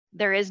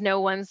there is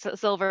no one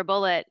silver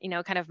bullet,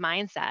 kind of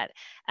mindset.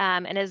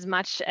 And as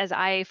much as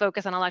I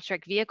focus on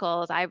electric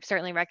vehicles, I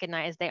certainly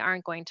recognize they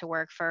aren't going to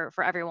work for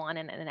everyone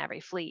and in every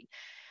fleet.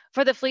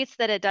 For the fleets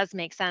that it does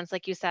make sense,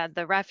 like you said,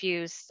 the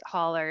refuse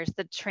haulers,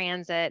 the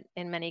transit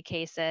in many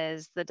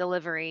cases, the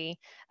delivery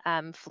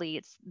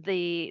fleets,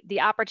 the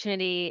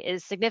opportunity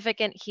is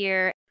significant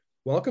here.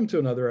 Welcome to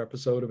another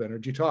episode of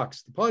Energy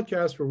Talks, the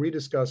podcast where we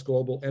discuss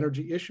global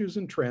energy issues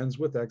and trends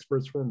with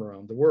experts from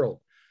around the world.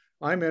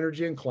 I'm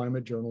energy and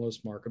climate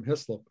journalist Markham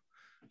Hislop.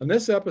 On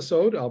this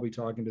episode, I'll be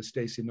talking to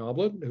Stacey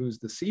Noblett, who's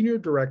the Senior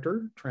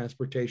Director,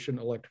 Transportation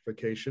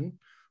Electrification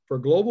for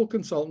global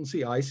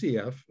consultancy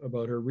ICF,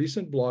 about her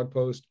recent blog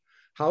post,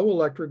 How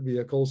Electric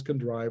Vehicles Can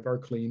Drive Our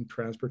Clean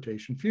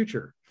Transportation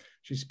Future.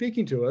 She's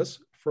speaking to us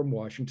from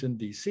Washington,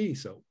 D.C.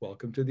 So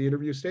welcome to the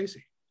interview,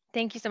 Stacey.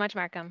 Thank you so much,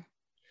 Markham.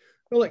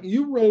 Well,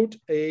 you wrote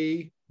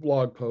a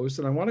blog post,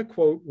 and I want to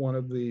quote one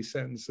of the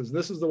sentences.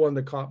 This is the one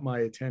that caught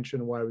my attention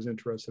and why I was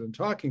interested in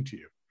talking to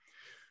you.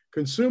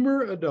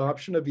 Consumer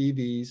adoption of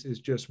EVs is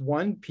just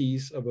one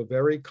piece of a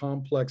very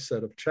complex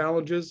set of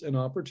challenges and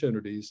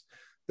opportunities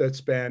that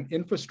span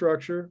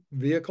infrastructure,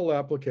 vehicle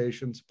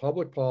applications,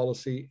 public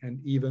policy, and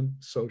even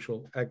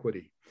social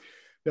equity.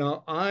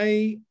 Now,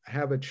 I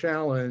have a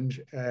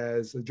challenge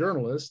as a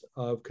journalist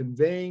of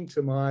conveying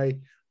to my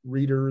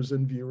readers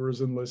and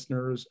viewers and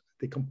listeners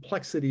the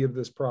complexity of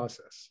this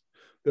process.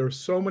 There are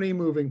so many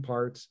moving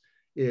parts.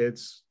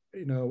 It's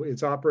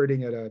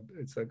operating at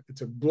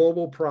it's a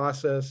global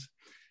process.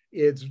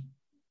 It's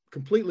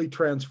completely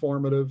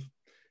transformative.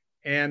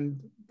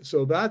 And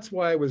so that's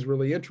why I was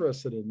really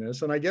interested in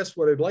this. And I guess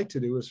what I'd like to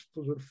do is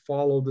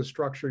follow the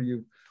structure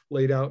you've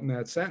laid out in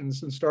that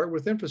sentence and start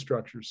with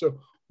infrastructure. So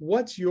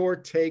what's your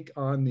take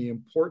on the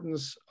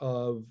importance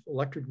of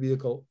electric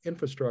vehicle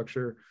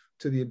infrastructure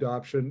to the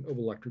adoption of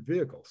electric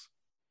vehicles?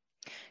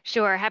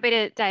 Sure, happy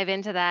to dive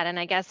into that. And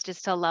I guess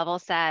just to level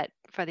set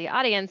for the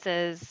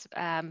audience's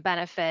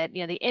benefit,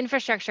 the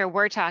infrastructure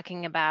we're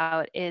talking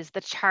about is the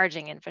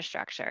charging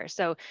infrastructure.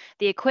 So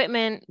the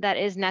equipment that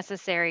is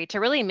necessary to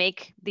really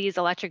make these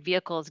electric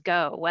vehicles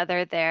go,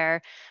 whether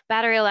they're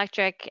battery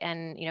electric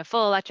and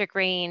full electric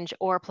range,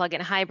 or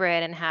plug-in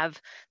hybrid and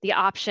have the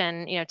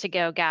option to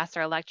go gas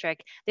or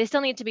electric, they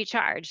still need to be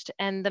charged.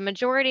 And the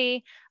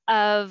majority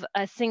of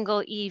a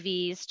single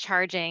EV's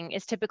charging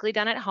is typically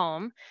done at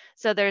home.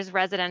 So there's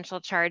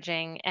residential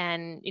charging,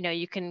 and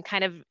you can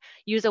kind of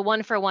use a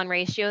 1-for-1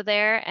 ratio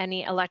there.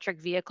 Any electric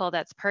vehicle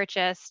that's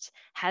purchased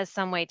has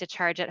some way to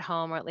charge at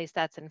home, or at least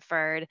that's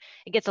inferred.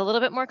 It gets a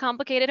little bit more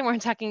complicated, and we're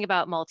talking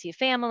about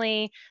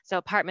multifamily, so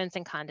apartments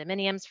and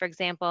condominiums, for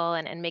example,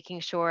 and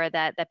making sure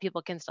that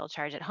people can still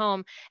charge at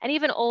home, and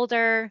even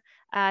older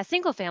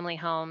single family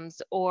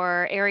homes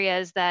or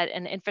areas that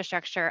an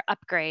infrastructure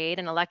upgrade,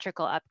 an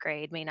electrical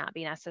upgrade, may not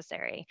be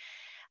necessary.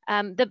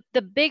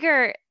 The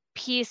bigger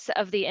piece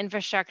of the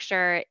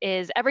infrastructure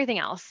is everything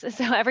else.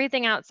 So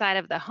everything outside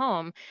of the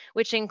home,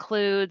 which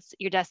includes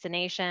your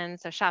destination,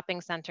 so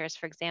shopping centers,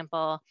 for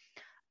example,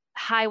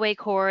 highway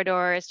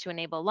corridors to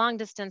enable long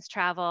distance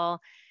travel.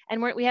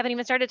 And we haven't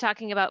even started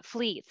talking about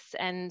fleets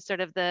and sort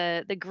of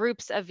the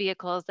groups of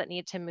vehicles that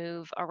need to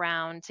move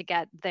around to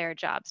get their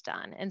jobs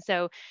done. And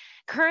so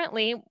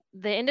currently,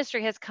 the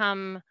industry has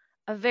come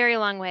a very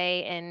long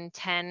way in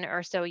 10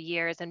 or so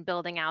years in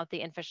building out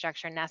the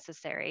infrastructure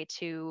necessary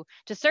to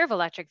serve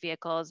electric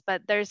vehicles,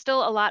 but there's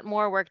still a lot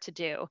more work to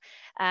do.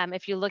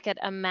 If you look at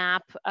a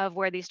map of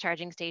where these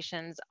charging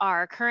stations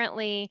are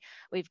currently,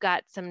 we've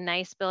got some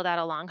nice build out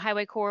along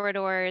highway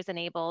corridors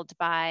enabled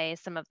by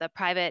some of the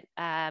private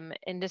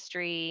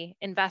industry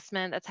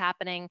investment that's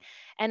happening,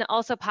 and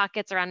also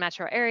pockets around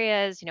metro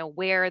areas,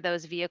 where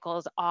those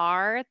vehicles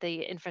are,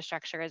 the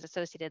infrastructure is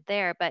associated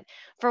there. But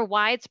for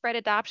widespread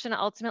adoption,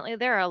 ultimately,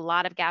 there are a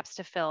lot of gaps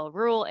to fill.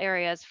 Rural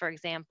areas, for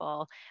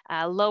example,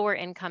 lower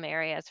income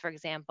areas, for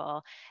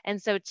example.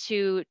 And so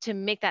to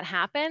make that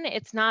happen,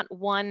 it's not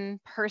one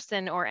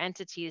person or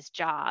entity's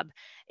job.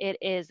 It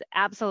is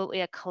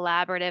absolutely a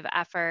collaborative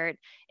effort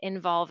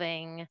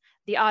involving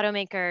the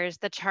automakers,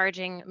 the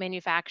charging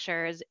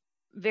manufacturers,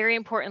 very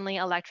importantly,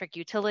 electric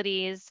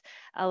utilities.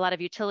 A lot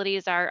of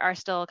utilities are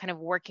still kind of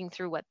working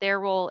through what their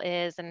role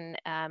is, and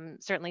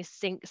certainly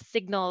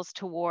signals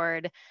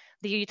toward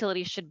the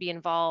utilities should be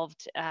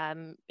involved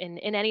in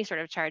any sort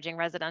of charging,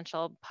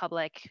 residential,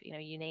 public,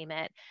 you name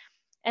it.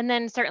 And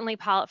then certainly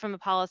from a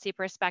policy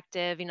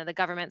perspective, the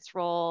government's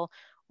role.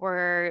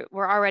 We're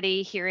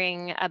already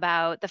hearing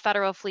about the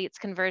federal fleet's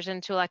conversion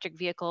to electric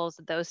vehicles.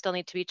 Those still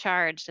need to be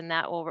charged, and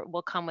that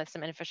will come with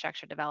some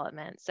infrastructure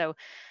development. So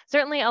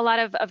certainly a lot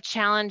of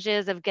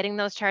challenges of getting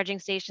those charging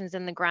stations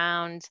in the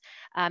ground,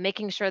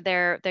 making sure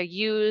they're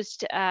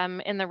used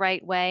in the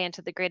right way and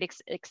to the great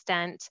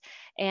extent,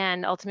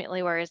 and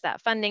ultimately, where is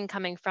that funding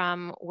coming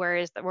from?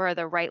 Where are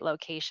the right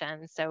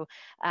locations? So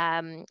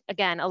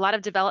again, a lot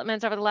of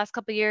developments over the last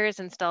couple of years,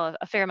 and still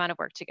a fair amount of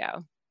work to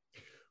go.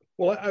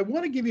 Well, I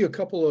want to give you a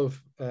couple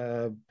of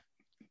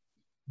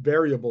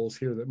variables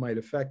here that might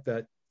affect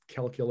that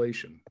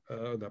calculation,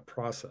 that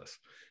process.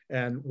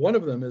 And one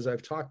of them is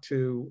I've talked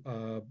to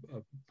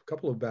a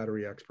couple of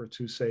battery experts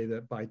who say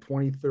that by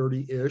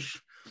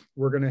 2030-ish,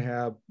 we're going to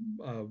have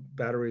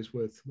batteries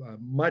with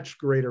much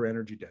greater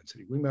energy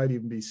density. We might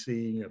even be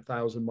seeing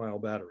 1,000-mile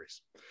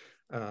batteries.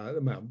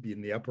 It might be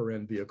in the upper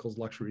end vehicles,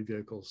 luxury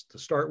vehicles to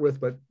start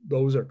with, but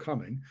those are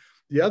coming.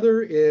 The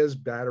other is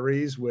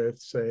batteries with,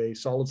 say,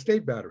 solid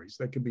state batteries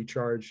that can be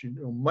charged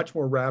much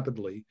more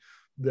rapidly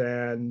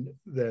than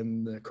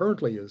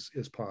currently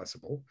is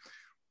possible.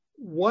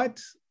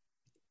 What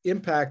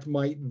impact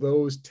might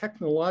those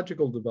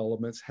technological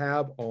developments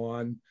have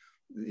on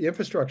the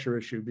infrastructure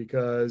issue?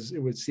 Because it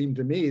would seem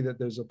to me that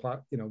there's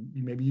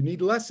maybe you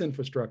need less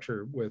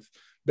infrastructure with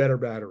better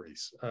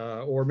batteries,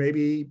 or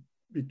maybe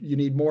you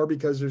need more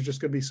because there's just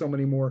going to be so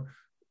many more,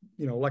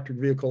 electric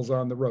vehicles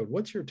on the road.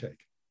 What's your take?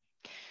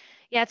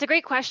 Yeah, it's a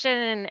great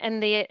question,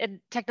 and the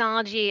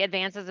technology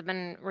advances have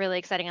been really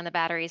exciting on the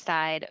battery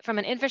side. From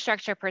an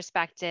infrastructure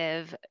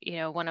perspective,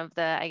 one of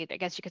the, I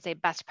guess you could say,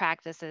 best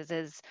practices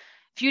is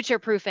future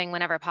proofing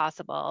whenever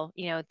possible.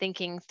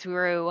 Thinking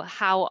through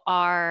how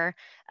are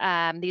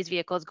these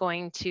vehicles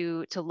going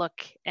to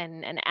look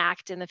and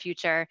act in the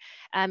future.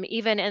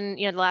 Even in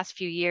the last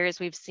few years,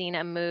 we've seen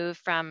a move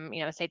from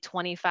say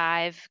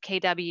 25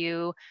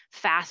 kW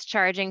fast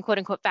charging, quote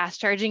unquote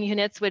fast charging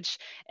units, which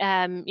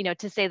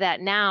to say that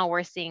now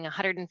we're seeing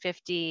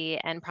 150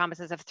 and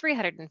promises of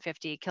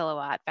 350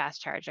 kilowatt fast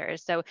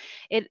chargers. So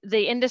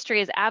the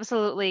industry is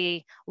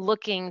absolutely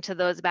looking to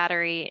those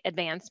battery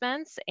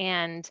advancements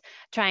and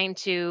trying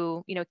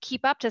to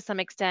keep up to some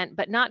extent,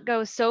 but not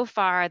go so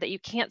far that you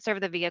can't serve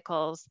the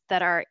vehicles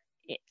that are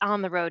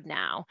on the road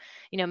now.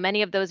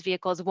 Many of those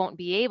vehicles won't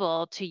be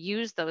able to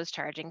use those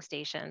charging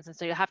stations, and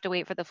so you'll have to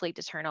wait for the fleet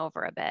to turn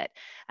over a bit.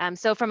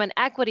 So from an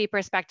equity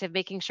perspective,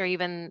 making sure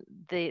even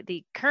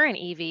the current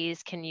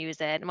EVs can use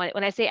it. And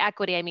when I say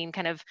equity, I mean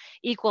kind of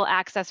equal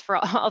access for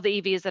all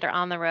the EVs that are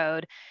on the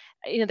road.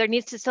 There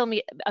needs to still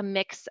be a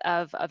mix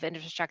of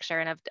infrastructure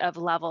and of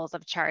levels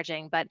of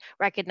charging, but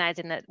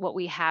recognizing that what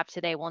we have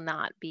today will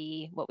not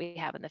be what we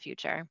have in the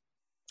future.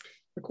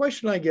 The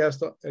question I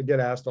guess I get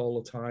asked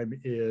all the time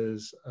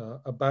is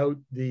about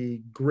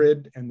the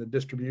grid and the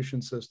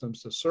distribution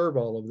systems to serve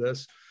all of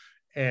this.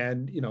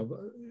 And,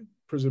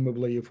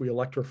 presumably if we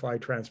electrify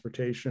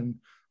transportation,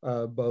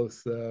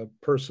 both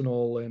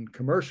personal and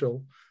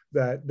commercial,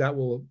 that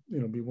will,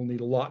 we'll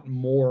need a lot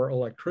more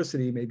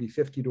electricity, maybe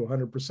 50 to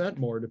 100%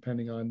 more,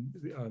 depending on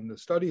the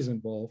studies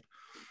involved.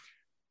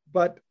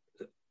 But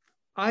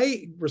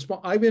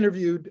I've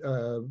interviewed,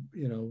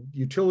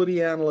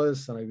 utility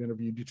analysts, and I've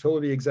interviewed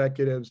utility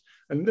executives,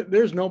 and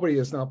there's nobody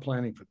that's not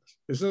planning for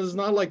this. This is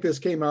not like this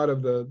came out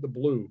of the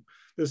blue.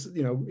 This,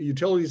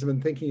 utilities have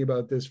been thinking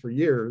about this for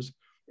years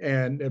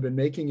and have been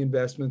making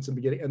investments and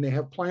they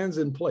have plans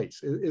in place.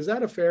 Is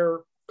that a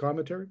fair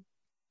commentary?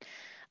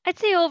 I'd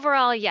say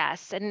overall,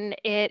 yes. And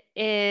it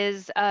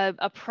is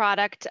a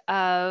product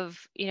of,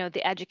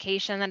 the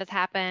education that has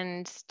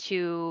happened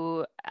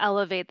to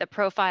elevate the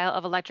profile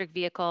of electric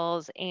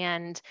vehicles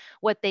and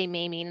what they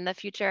may mean in the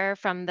future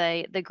from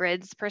the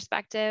grid's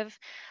perspective.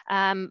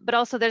 But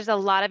also there's a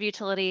lot of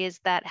utilities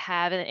that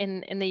have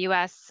in the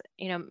US,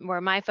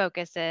 where my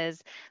focus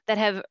is, that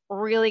have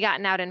really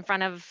gotten out in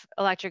front of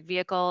electric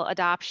vehicle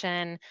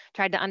adoption,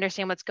 tried to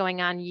understand what's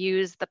going on,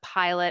 use the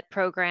pilot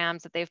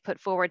programs that they've put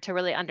forward to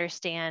really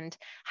understand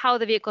how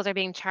the vehicles are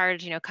being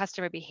charged,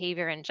 customer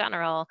behavior in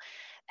general.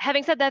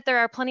 Having said that, there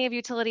are plenty of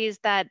utilities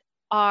that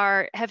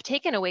have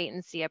taken a wait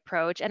and see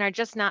approach and are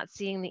just not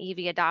seeing the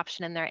EV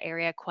adoption in their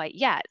area quite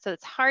yet. So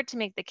it's hard to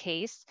make the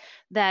case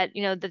that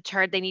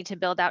they need to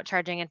build out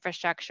charging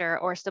infrastructure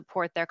or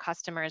support their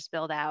customers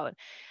build out.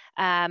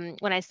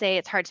 When I say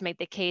it's hard to make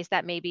the case,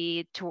 that may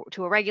be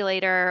to a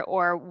regulator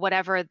or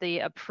whatever the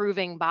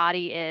approving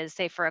body is,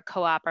 say for a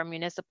co-op or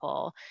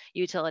municipal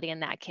utility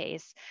in that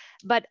case.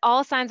 But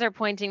all signs are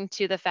pointing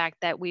to the fact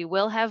that we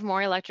will have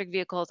more electric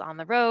vehicles on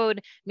the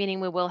road, meaning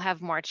we will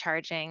have more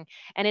charging.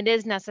 And it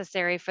is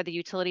necessary for the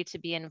utility to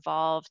be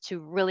involved to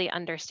really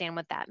understand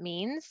what that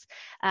means,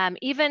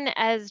 even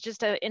as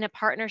just in a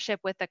partnership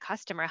with the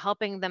customer,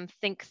 helping them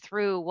think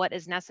through what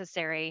is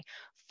necessary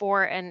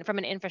from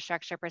an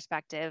infrastructure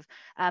perspective.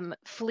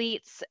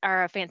 Fleets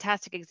are a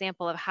fantastic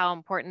example of how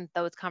important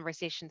those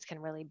conversations can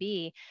really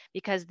be,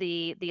 because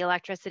the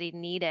electricity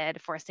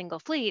needed for a single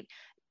fleet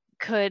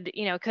could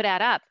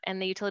add up,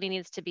 and the utility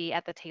needs to be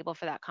at the table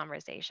for that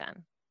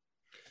conversation.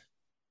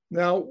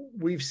 Now,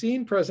 we've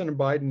seen President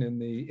Biden in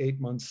the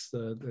 8 months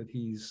that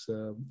he's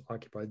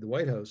occupied the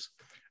White House,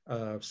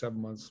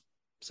 7 months,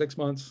 6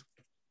 months,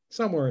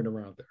 somewhere in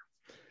around there.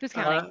 Who's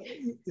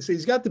counting? So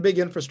he's got the big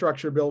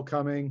infrastructure bill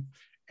coming.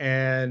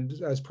 And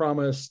as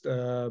promised,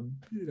 a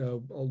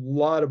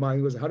lot of money.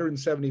 It was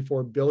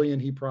 174 billion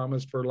he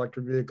promised for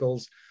electric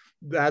vehicles.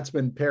 That's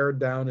been pared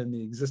down in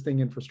the existing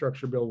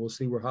infrastructure bill. We'll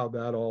see how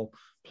that all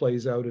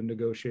plays out in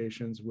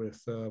negotiations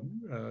with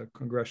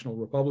congressional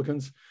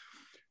Republicans.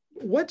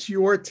 What's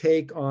your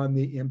take on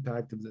the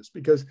impact of this?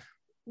 Because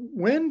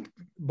when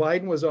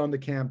Biden was on the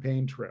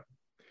campaign trail,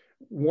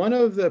 one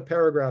of the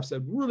paragraphs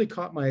that really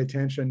caught my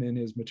attention in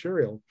his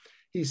material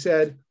He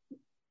said,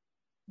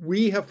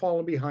 we have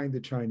fallen behind the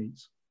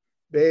Chinese.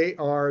 They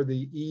are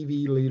the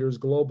EV leaders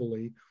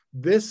globally.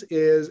 This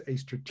is a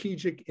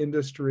strategic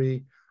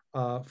industry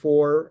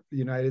for the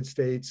United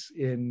States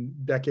in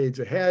decades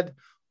ahead.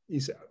 He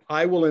said,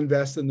 I will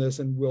invest in this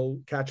and we'll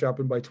catch up.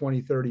 And by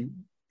 2030,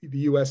 the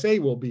USA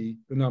will be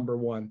the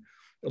 #1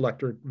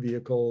 electric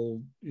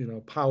vehicle,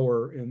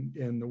 power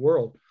in the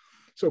world.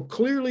 So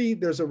clearly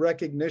there's a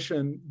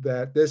recognition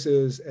that this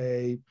is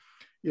the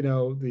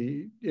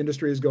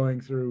industry is going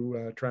through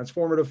a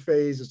transformative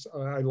phase.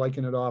 I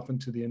liken it often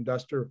to the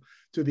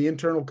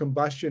internal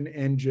combustion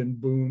engine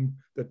boom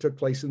that took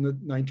place in the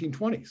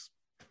 1920s.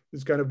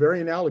 It's kind of very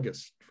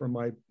analogous from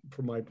my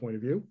point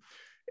of view.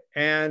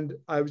 And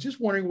I was just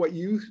wondering what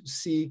you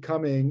see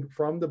coming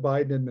from the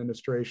Biden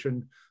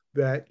administration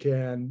that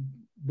can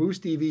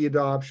boost EV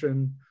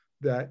adoption,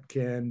 that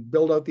can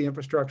build out the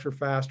infrastructure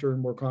faster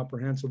and more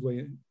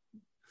comprehensively,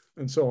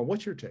 and so on.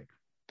 What's your take?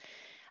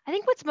 I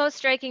think what's most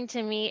striking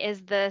to me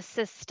is the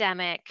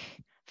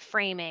systemic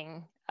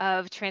framing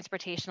of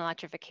transportation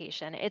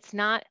electrification. It's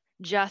not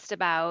just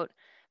about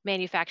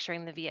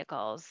manufacturing the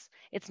vehicles.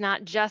 It's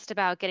not just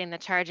about getting the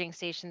charging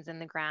stations in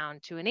the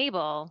ground to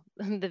enable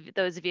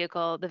the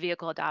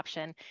vehicle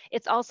adoption.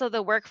 It's also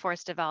the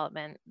workforce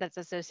development that's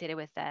associated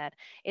with that.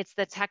 It's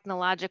the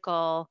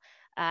technological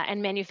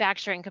and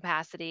manufacturing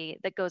capacity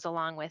that goes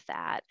along with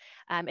that.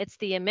 It's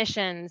the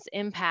emissions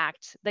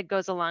impact that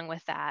goes along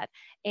with that,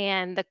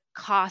 and the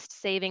cost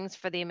savings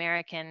for the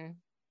American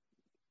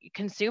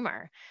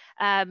consumer.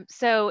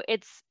 So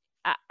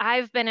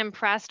I've been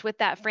impressed with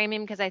that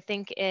framing because I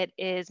think it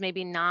is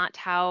maybe not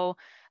how,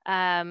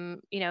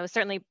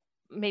 certainly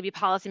maybe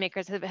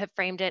policymakers have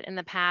framed it in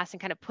the past,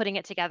 and kind of putting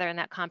it together in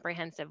that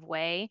comprehensive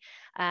way.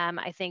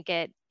 I think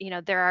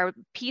there are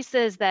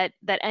pieces that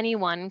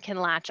anyone can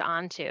latch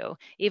onto,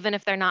 even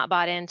if they're not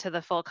bought into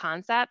the full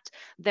concept.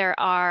 There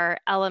are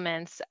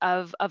elements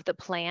of the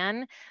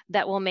plan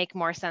that will make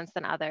more sense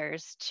than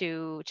others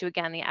to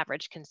again, the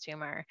average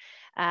consumer.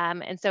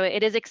 And so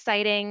it is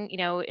exciting.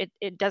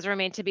 It does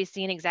remain to be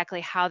seen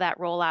exactly how that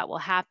rollout will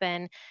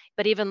happen.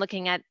 But even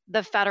looking at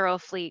the federal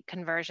fleet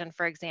conversion,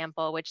 for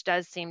example, which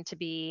does seem to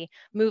be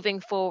moving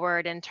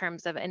forward in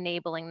terms of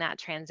enabling that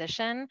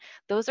transition,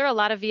 those are a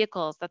lot of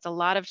vehicles. That's a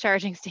lot of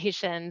charging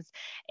stations.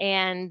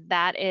 And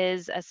that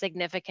is a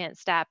significant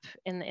step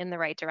in the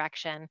right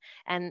direction.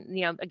 And,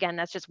 again,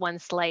 that's just one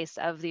slice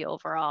of the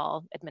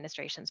overall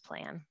administration's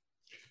plan.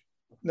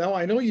 Now,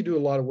 I know you do a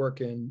lot of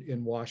work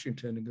in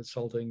Washington and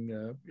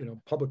consulting,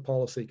 public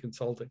policy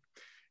consulting.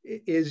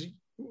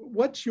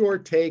 What's your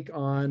take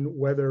on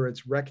whether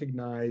it's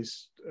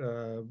recognized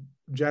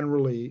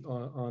generally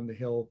on the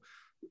Hill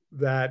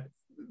that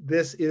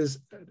this is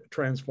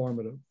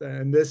transformative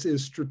and this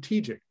is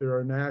strategic? There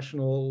are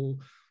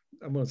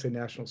I won't say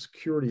national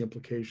security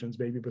implications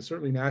maybe, but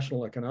certainly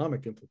national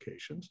economic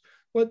implications.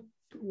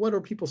 What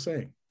are people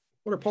saying?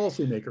 What are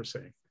policymakers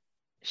saying?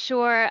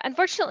 Sure.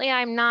 Unfortunately,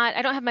 I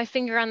don't have my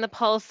finger on the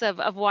pulse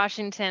of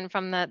Washington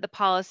from the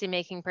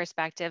policymaking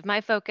perspective.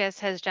 My focus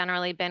has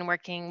generally been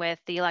working with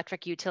the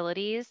electric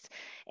utilities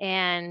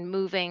and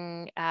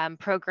moving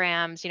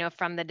programs,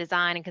 from the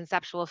design and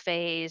conceptual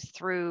phase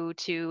through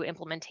to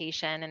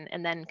implementation,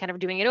 and then kind of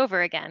doing it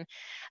over again.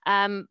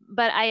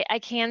 But I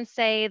can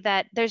say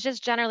that there's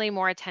just generally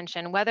more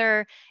attention,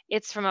 whether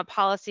it's from a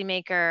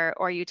policymaker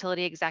or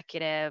utility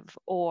executive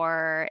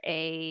or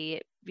a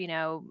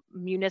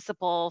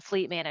municipal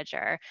fleet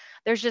manager.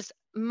 There's just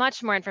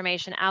much more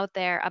information out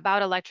there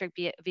about electric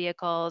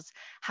vehicles,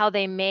 how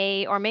they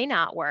may or may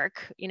not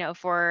work,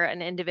 for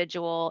an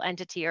individual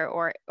entity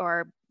or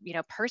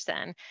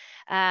person.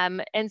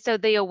 And so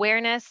the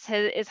awareness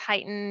is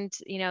heightened.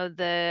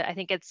 I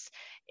think it's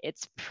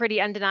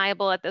pretty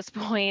undeniable at this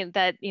point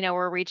that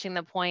we're reaching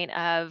the point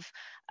of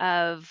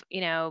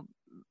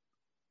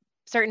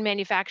certain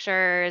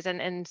manufacturers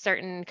and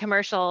certain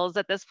commercials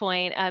at this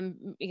point,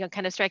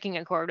 kind of striking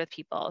a chord with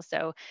people.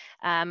 So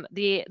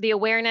the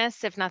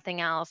awareness, if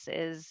nothing else,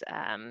 is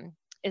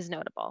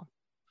notable.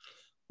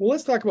 Well,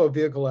 let's talk about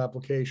vehicle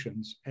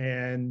applications.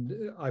 And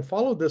I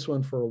followed this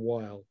one for a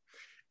while,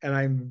 and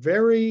I'm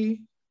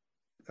very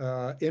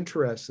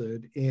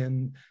interested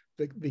in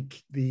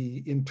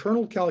the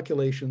internal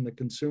calculation that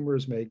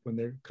consumers make when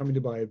they're coming to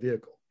buy a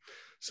vehicle.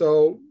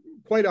 So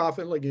quite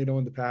often, like,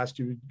 in the past,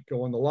 you would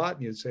go on the lot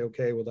and you'd say,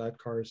 okay, well, that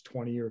car is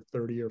 20 or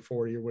 30 or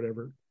 40 or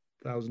whatever,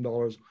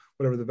 $1,000,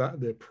 whatever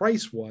the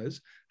price was.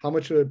 How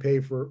much should I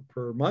pay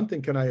per month?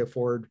 And can I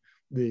afford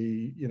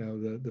the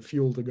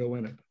fuel to go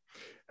in it?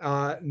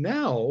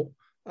 Now,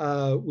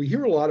 we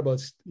hear a lot about,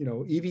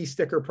 EV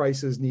sticker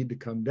prices need to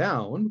come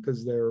down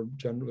because they're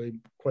generally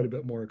quite a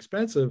bit more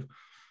expensive.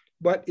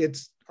 But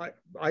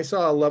I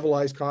saw a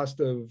levelized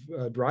cost of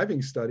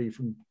driving study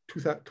from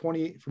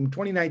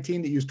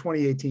 2019 that used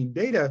 2018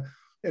 data,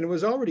 and it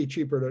was already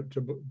cheaper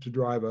to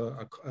drive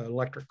an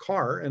electric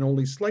car, and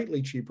only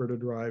slightly cheaper to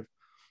drive,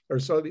 or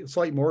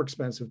slightly more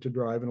expensive to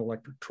drive an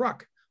electric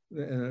truck.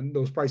 And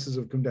those prices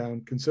have come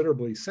down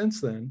considerably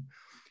since then.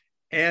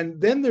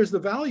 And then there's the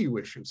value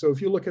issue. So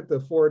if you look at the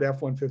Ford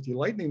F-150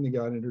 Lightning that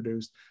got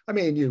introduced, I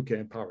mean, you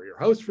can power your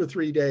house for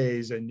 3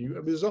 days, and you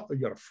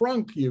got a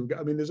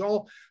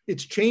frunk.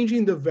 It's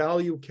changing the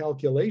value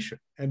calculation,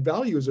 and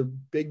value is a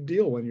big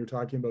deal when you're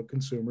talking about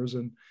consumers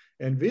and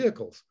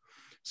vehicles.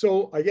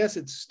 So I guess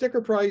it's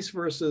sticker price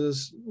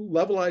versus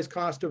levelized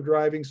cost of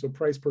driving, so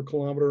price per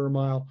kilometer or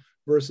mile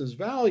versus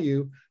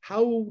value.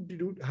 How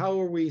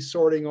are we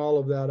sorting all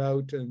of that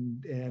out,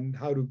 and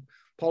how do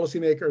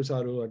policymakers,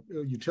 how do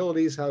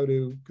utilities, how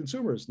do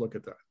consumers look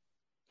at that?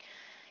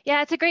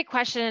 Yeah, it's a great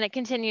question, and it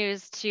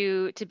continues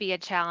to be a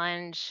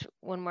challenge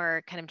when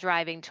we're kind of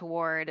driving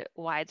toward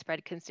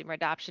widespread consumer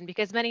adoption,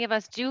 because many of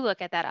us do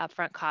look at that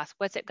upfront cost.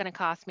 What's it going to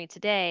cost me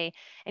today,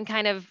 and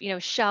kind of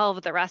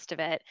shelve the rest of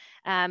it.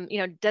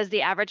 Does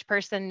the average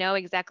person know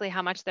exactly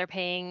how much they're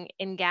paying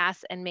in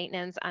gas and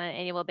maintenance on an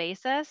annual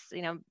basis?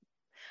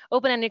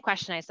 Open-ended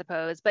question, I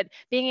suppose, but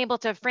being able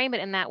to frame it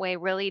in that way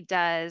really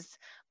does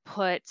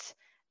put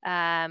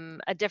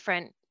a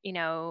different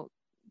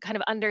kind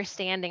of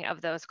understanding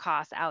of those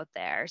costs out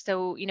there.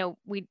 So,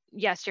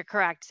 yes, you're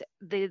correct.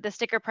 The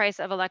sticker price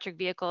of electric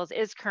vehicles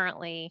is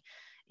currently,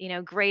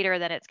 greater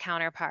than its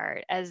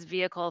counterpart. As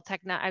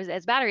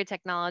battery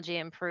technology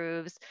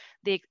improves,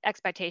 the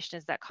expectation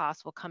is that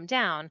costs will come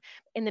down.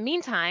 In the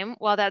meantime,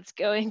 while that's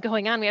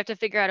going on, we have to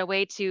figure out a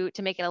way to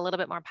make it a little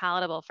bit more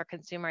palatable for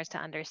consumers to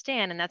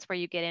understand. And that's where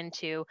you get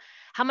into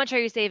how much are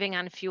you saving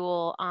on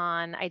fuel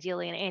on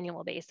ideally an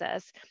annual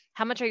basis?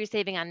 How much are you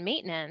saving on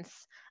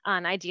maintenance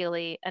on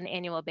ideally an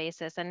annual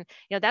basis? And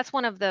that's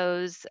one of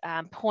those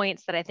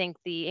points that I think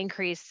the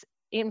increased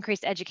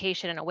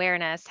education and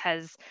awareness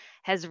has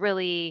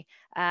really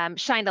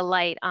shined a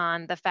light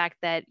on the fact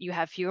that you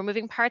have fewer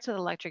moving parts with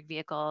electric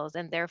vehicles,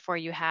 and therefore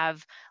you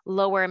have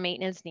lower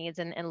maintenance needs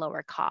and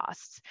lower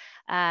costs.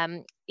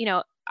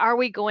 Are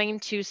we going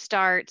to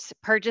start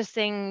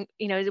purchasing,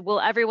 will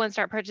everyone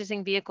start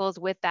purchasing vehicles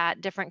with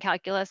that different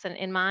calculus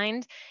in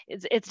mind?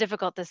 It's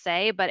difficult to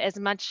say, but as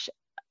much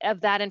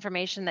of that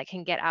information that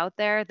can get out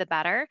there, the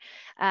better.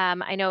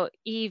 I know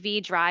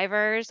EV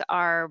drivers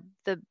are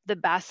the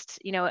best,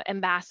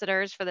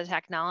 ambassadors for the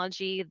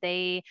technology.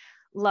 They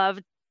love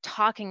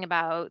talking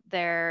about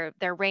their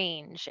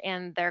range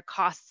and their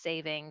cost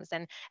savings,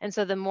 and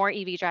so the more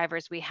EV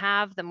drivers we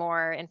have, the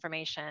more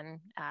information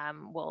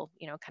will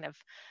kind of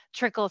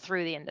trickle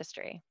through the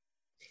industry.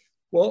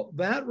 Well,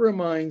 that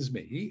reminds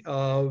me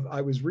of,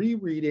 I was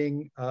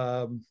rereading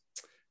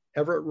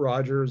Everett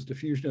Rogers'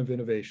 Diffusion of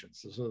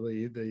Innovations. So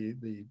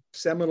the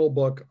seminal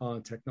book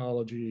on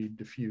technology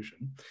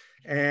diffusion.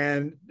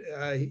 And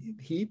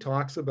he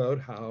talks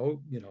about how,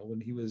 when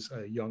he was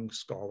a young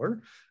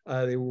scholar,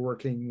 they were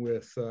working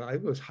with, I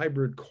think it was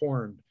hybrid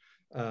corn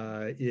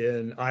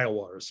in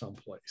Iowa or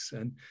someplace.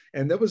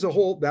 And that was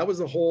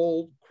the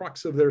whole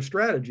crux of their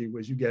strategy,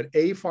 was you get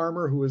a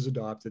farmer who has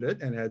adopted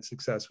it and had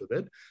success with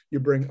it. You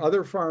bring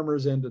other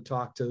farmers in to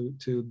talk to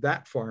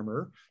that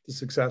farmer, the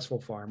successful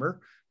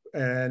farmer.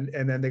 And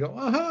then they go,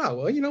 aha,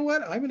 well, you know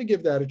what? I'm going to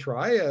give that a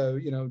try.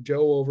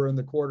 Joe over in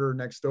the quarter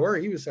next door,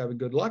 he was having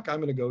good luck. I'm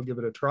going to go give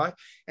it a try.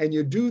 And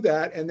you do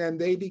that, and then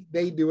they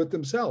do it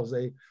themselves.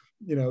 They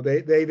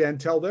then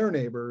tell their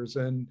neighbors,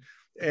 and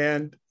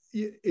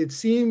it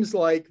seems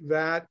like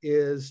that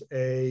is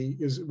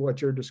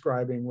what you're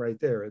describing right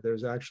there.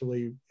 There's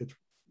actually, it's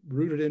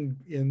rooted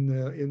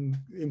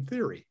in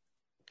theory.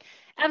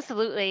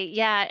 Absolutely.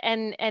 Yeah.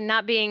 And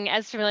not being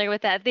as familiar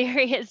with that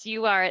theory as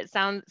you are, it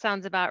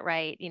sounds about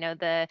right. You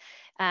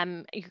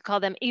could call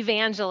them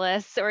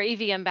evangelists or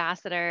EV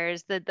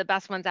ambassadors. The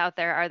best ones out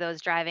there are those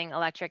driving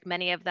electric.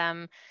 Many of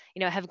them,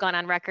 have gone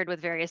on record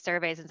with various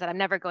surveys and said, I'm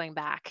never going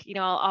back.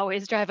 I'll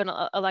always drive an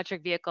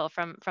electric vehicle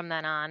from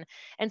then on.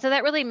 And so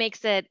that really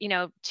makes it,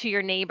 to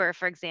your neighbor,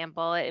 for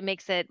example, it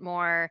makes it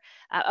more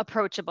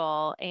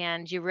approachable,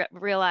 and you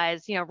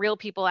realize, real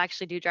people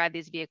actually do drive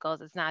these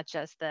vehicles. It's not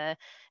just the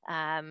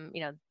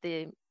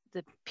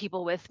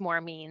people with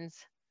more means.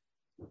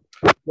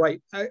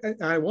 Right.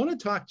 I want to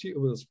talk to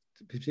you,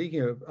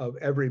 speaking of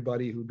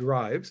everybody who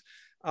drives.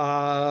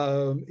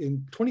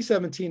 In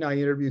 2017, I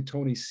interviewed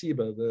Tony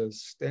Seba, the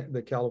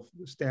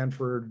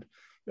Stanford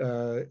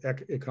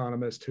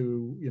economist,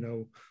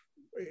 who,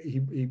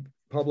 he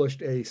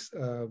published a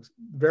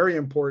very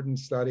important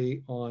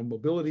study on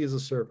mobility as a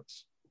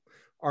service,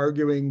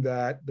 arguing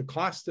that the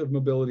cost of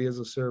mobility as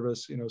a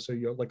service, so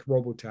like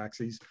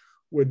robo-taxis,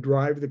 would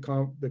drive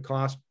the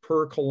cost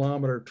per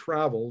kilometer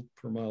traveled,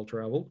 per mile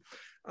traveled,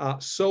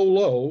 so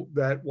low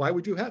that why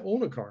would you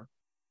own a car?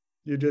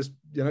 You just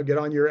get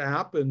on your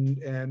app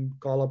and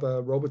call up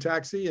a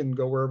robotaxi and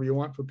go wherever you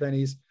want for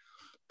pennies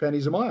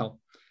a mile.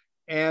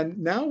 And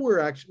now we're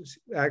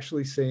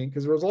actually seeing,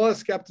 because there was a lot of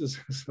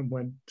skepticism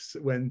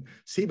when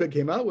Seba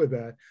came out with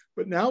that,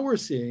 but now we're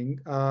seeing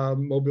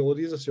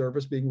mobility as a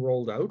service being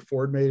rolled out.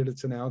 Ford made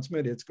its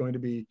announcement. It's going to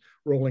be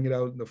rolling it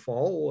out in the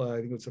fall. I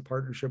think it's a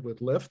partnership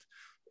with Lyft.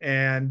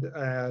 And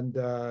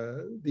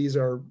these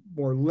are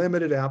more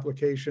limited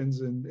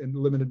applications in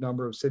limited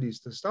number of cities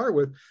to start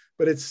with,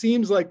 but it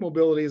seems like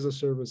mobility as a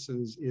service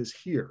is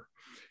here.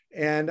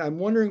 And I'm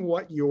wondering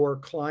what your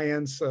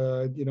clients,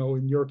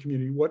 in your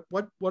community, what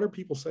are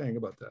people saying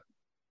about that?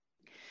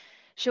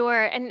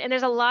 Sure. And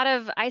there's a lot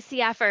of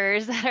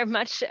ICFers that are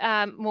much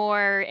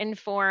more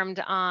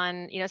informed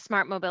on,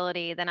 smart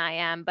mobility than I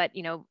am, but,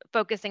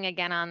 focusing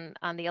again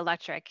on the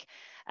electric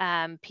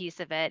piece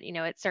of it,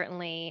 it's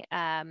certainly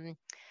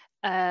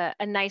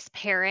a nice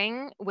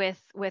pairing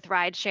with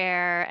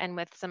rideshare and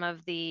with some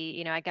of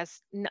the, I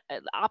guess,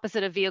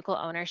 opposite of vehicle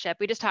ownership.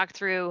 We just talked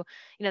through,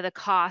 the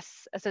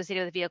costs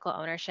associated with vehicle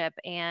ownership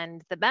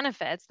and the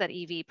benefits that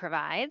EV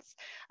provides.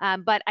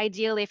 But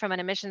ideally, from an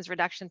emissions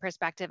reduction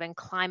perspective and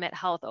climate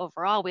health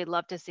overall, we'd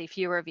love to see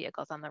fewer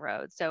vehicles on the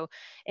road. So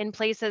in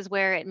places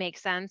where it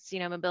makes sense,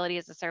 mobility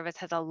as a service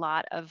has a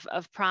lot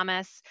of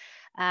promise.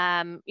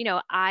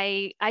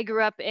 I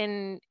grew up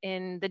in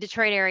the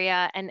Detroit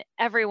area, and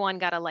everyone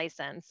got a license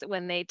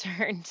when they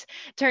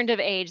turned of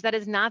age. That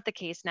is not the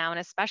case now, and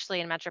especially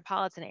in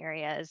metropolitan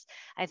areas,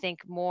 I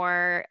think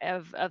more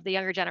of the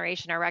younger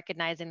generation are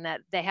recognizing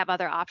that they have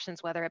other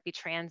options, whether it be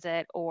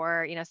transit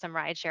or some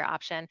rideshare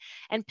option.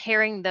 And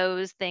pairing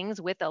those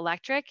things with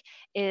electric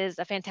is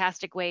a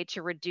fantastic way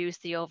to reduce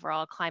the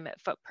overall climate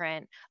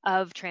footprint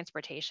of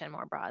transportation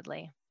more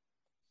broadly.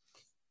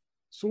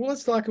 So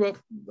let's talk about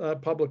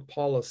public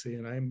policy,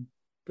 and I'm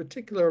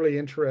particularly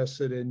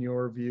interested in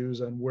your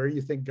views on where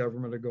you think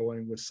government are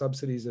going with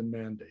subsidies and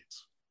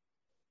mandates.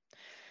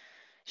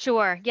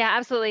 Sure. Yeah,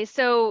 absolutely.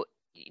 So,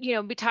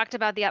 we talked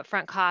about the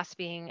upfront cost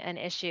being an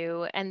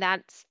issue, and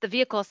that's the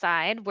vehicle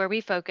side where we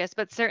focus,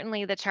 but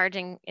certainly the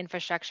charging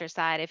infrastructure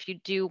side, if you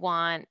do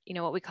want,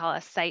 what we call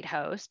a site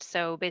host,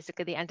 so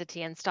basically the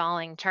entity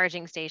installing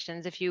charging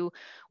stations, if you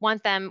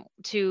want them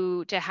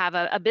to have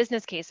a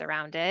business case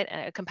around it,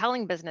 a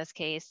compelling business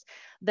case,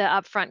 the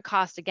upfront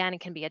cost again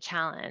can be a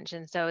challenge.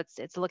 And so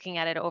it's looking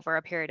at it over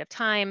a period of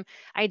time.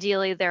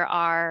 Ideally, there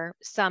are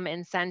some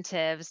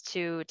incentives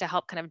to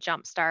help kind of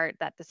jumpstart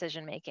that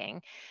decision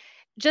making.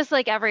 Just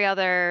like every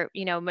other,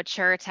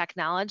 mature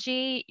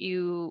technology,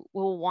 you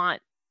will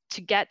want to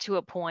get to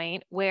a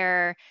point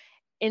where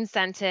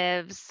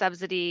incentives,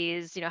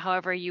 subsidies,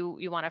 however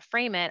you want to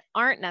frame it,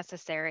 aren't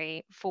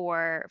necessary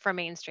for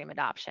mainstream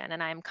adoption.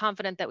 And I'm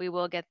confident that we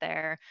will get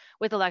there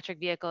with electric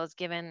vehicles,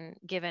 given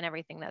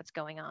everything that's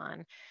going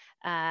on.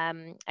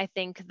 I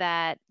think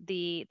that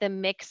the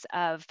mix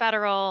of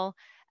federal,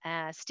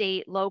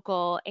 state,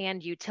 local,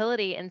 and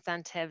utility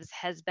incentives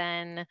has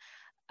been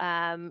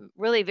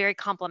really very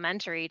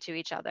complementary to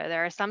each other.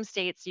 There are some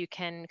states you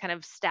can kind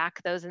of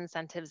stack those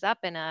incentives up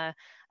in a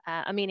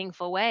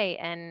meaningful way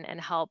and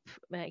help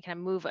kind of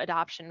move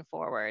adoption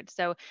forward.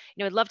 So,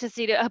 I'd love to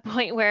see to a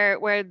point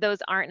where those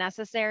aren't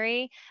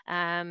necessary.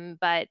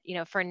 But,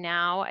 for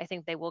now, I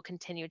think they will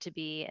continue to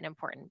be an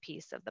important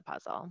piece of the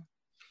puzzle.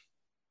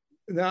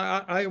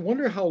 Now, I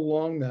wonder how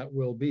long that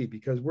will be,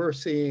 because we're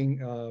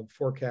seeing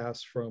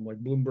forecasts from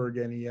like Bloomberg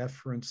NEF,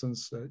 for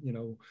instance,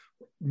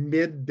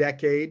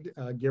 mid-decade,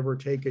 give or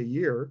take a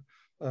year,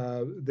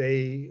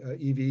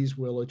 EVs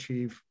will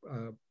achieve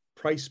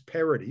price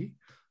parity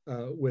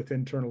with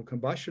internal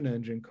combustion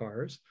engine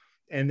cars.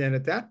 And then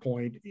at that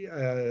point,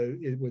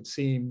 it would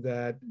seem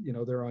that,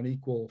 they're on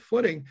equal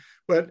footing,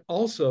 but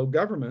also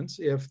governments,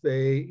 if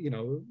they,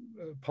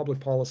 public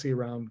policy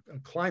around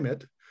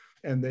climate,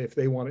 and if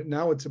they want it,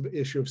 now it's an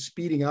issue of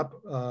speeding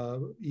up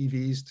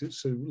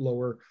EVs to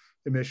lower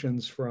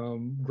emissions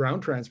from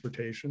ground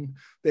transportation.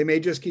 They may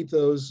just keep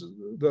those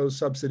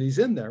subsidies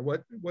in there.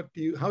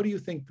 How do you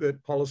think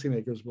that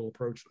policymakers will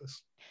approach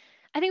this?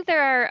 I think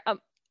there are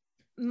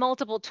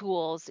multiple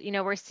tools.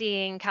 We're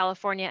seeing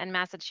California and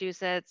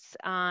Massachusetts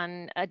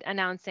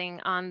announcing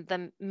on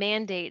the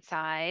mandate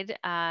side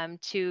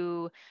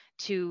to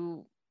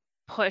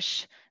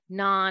push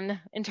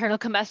non-internal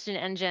combustion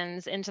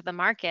engines into the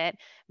market,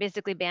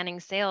 basically banning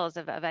sales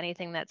of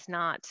anything that's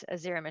not a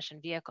zero emission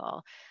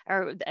vehicle,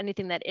 or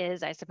anything that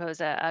is, I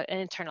suppose, an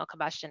internal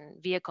combustion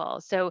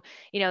vehicle. So,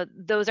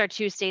 those are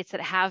two states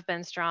that have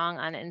been strong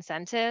on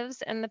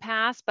incentives in the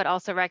past, but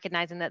also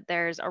recognizing that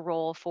there's a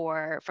role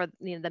for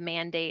the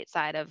mandate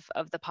side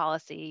of the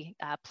policy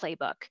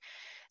playbook.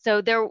 So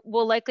there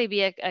will likely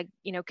be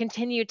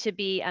continue to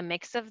be a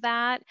mix of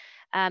that.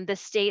 The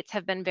states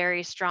have been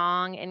very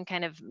strong in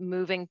kind of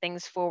moving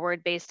things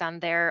forward based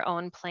on their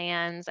own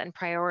plans and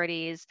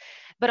priorities,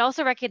 but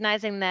also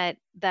recognizing that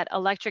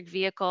electric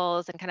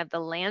vehicles and kind of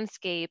the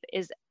landscape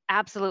is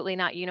absolutely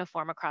not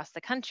uniform across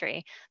the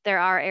country. There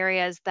are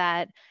areas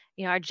that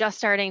are just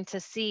starting to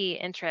see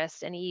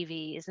interest in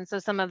EVs. And so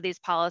some of these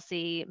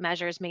policy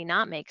measures may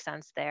not make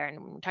sense there. And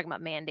we're talking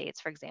about mandates,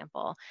 for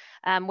example,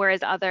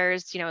 whereas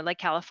others, like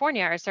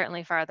California, are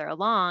certainly farther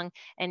along,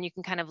 and you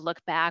can kind of look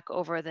back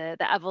over the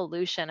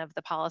evolution of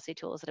the policy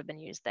tools that have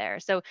been used there.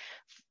 So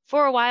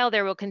for a while,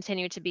 there will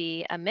continue to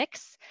be a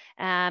mix,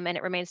 and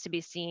it remains to be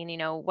seen,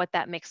 what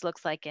that mix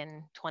looks like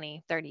in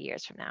 20, 30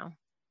 years from now.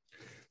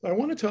 I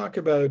want to talk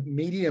about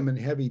medium and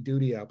heavy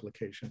duty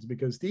applications,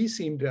 because these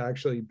seem to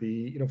actually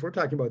be, if we're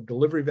talking about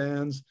delivery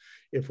vans,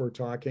 if we're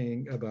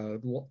talking about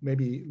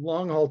maybe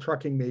long haul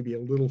trucking, maybe a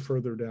little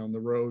further down the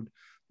road,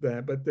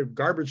 that, but they're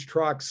garbage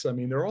trucks. I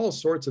mean, there are all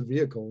sorts of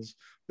vehicles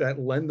that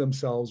lend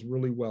themselves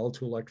really well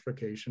to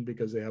electrification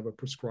because they have a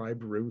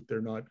prescribed route.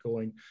 They're not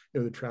going,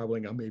 they're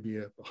traveling on maybe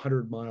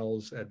 100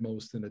 miles at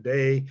most in a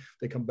day.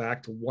 They come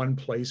back to one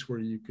place where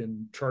you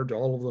can charge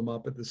all of them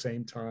up at the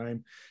same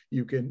time.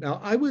 You can, now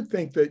I would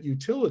think that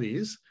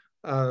utilities,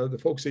 the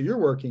folks that you're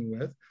working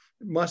with,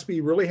 must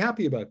be really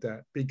happy about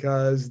that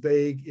because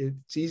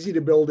it's easy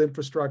to build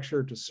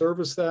infrastructure to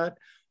service that.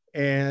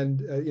 And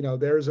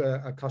there's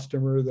a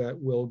customer that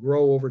will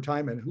grow over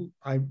time, and who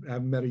I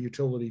haven't met a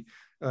utility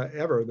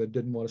ever that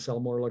didn't want to sell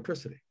more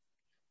electricity.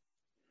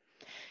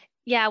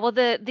 Yeah, well,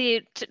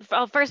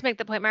 I'll first make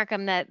the point,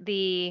 Markham, that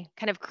the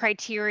kind of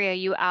criteria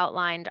you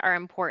outlined are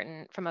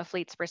important from a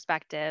fleet's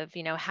perspective.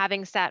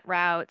 Having set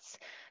routes,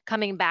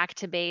 coming back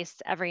to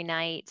base every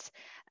night,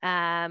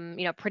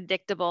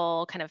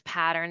 predictable kind of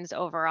patterns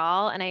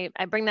overall. And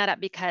I bring that up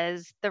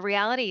because the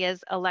reality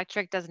is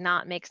electric does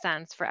not make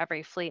sense for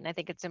every fleet. And I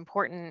think it's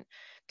important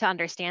to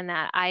understand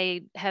that.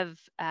 I have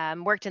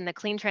worked in the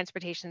clean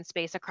transportation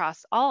space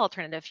across all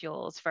alternative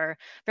fuels for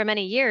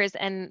many years,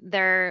 and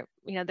there's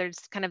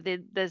kind of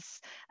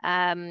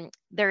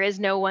there is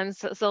no one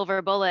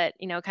silver bullet,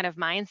 kind of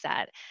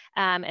mindset.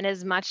 And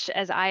as much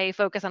as I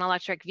focus on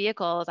electric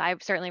vehicles, I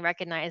certainly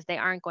recognize they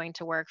aren't going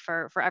to work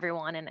for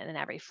everyone and in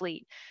every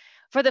fleet.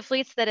 For the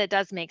fleets that it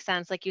does make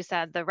sense, like you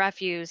said, the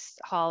refuse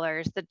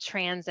haulers, the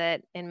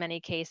transit in many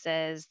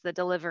cases, the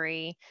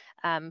delivery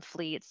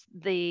fleets,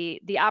 the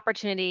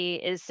opportunity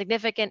is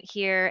significant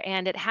here,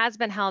 and it has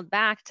been held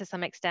back to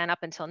some extent up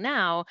until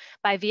now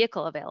by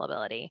vehicle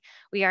availability.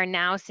 We are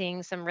now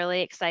seeing some really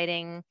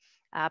exciting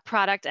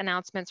product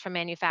announcements from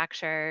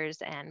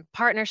manufacturers and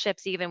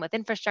partnerships even with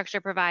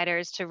infrastructure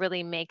providers to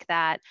really make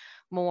that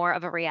more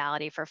of a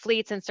reality for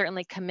fleets, and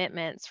certainly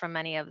commitments from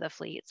many of the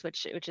fleets,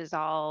 which is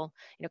all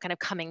kind of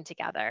coming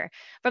together.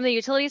 From the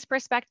utilities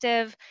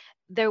perspective,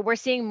 we're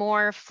seeing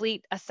more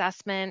fleet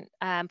assessment,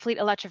 fleet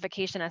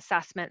electrification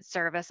assessment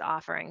service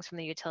offerings from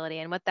the utility.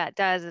 And what that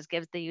does is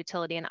gives the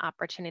utility an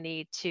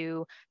opportunity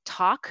to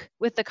talk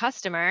with the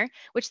customer,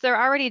 which they're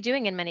already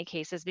doing in many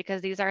cases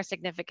because these are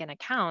significant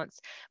accounts,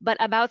 but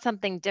about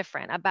something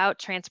different, about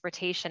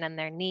transportation and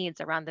their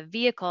needs around the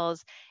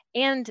vehicles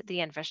and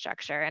the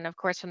infrastructure. And of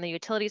course, from the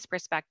utilities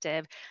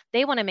perspective,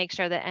 they want to make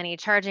sure that any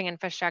charging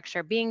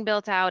infrastructure being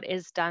built out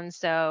is done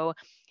so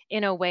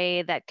in a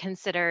way that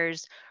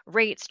considers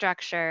rate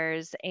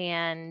structures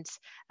and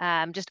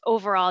just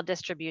overall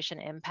distribution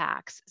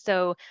impacts.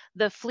 So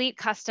the fleet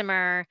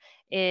customer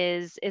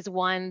is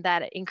one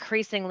that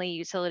increasingly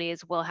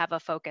utilities will have a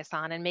focus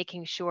on, and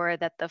making sure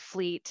that the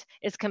fleet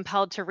is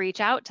compelled to reach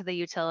out to the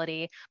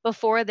utility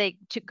before they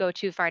go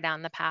too far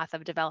down the path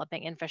of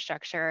developing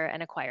infrastructure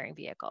and acquiring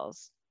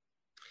vehicles.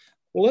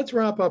 Well, let's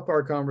wrap up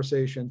our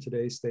conversation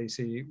today,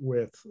 Stacey,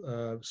 with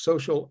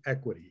social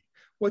equity.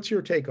 What's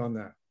your take on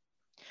that?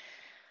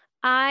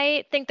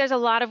 I think there's a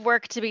lot of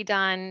work to be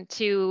done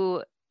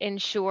to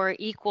ensure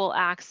equal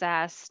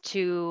access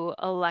to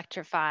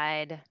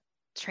electrified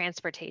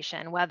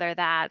transportation, whether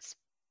that's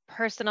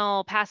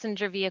personal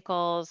passenger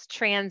vehicles,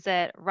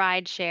 transit,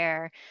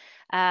 rideshare.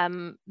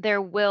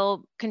 There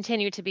will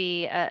continue to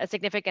be a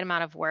significant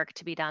amount of work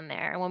to be done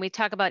there. And when we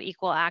talk about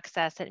equal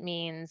access, it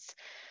means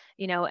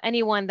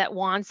anyone that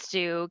wants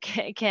to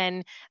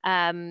can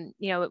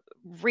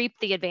reap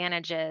the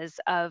advantages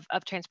of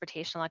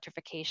transportation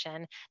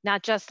electrification,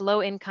 not just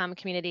low income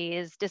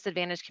communities,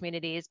 disadvantaged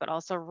communities, but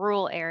also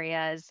rural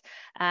areas,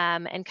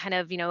 and kind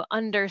of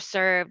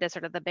underserved as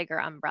sort of the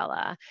bigger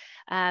umbrella.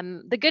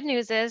 The good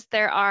news is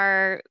there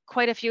are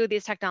quite a few of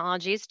these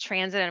technologies,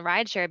 transit and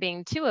rideshare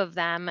being two of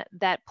them,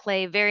 that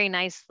play very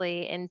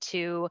nicely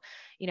into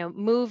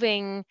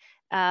moving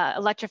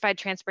electrified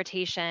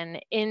transportation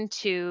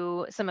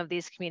into some of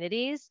these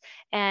communities,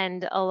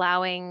 and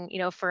allowing,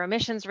 for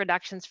emissions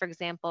reductions, for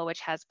example,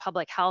 which has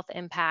public health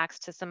impacts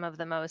to some of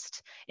the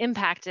most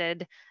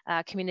impacted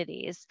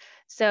communities.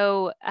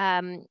 So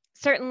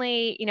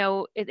certainly,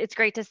 it's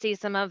great to see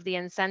some of the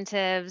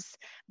incentives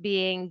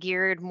being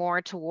geared more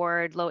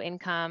toward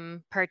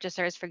low-income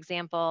purchasers, for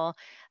example,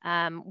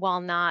 while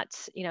not,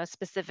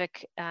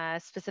 specific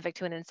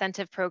to an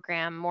incentive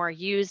program. More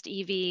used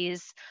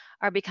EVs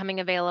are becoming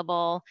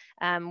available,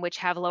 which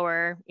have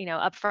lower,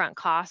 upfront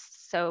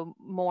costs. So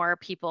more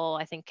people,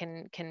 I think,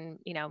 can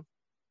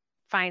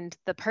find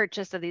the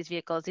purchase of these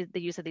vehicles,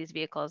 the use of these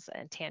vehicles,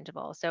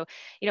 tangible. So,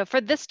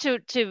 for this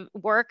to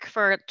work,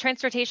 for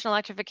transportation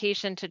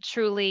electrification to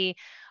truly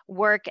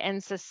work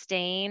and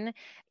sustain,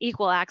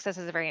 equal access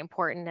is very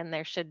important, and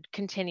there should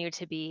continue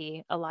to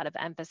be a lot of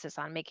emphasis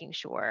on making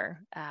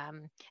sure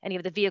any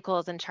of the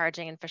vehicles and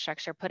charging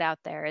infrastructure put out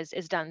there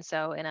is done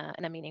so in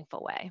a meaningful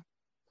way.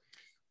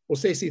 Well,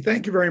 Stacey,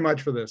 thank you very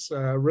much for this.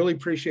 Really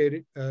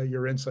appreciate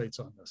your insights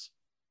on this.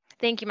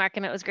 Thank you,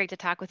 Markham. It was great to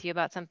talk with you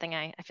about something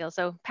I feel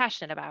so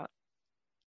passionate about.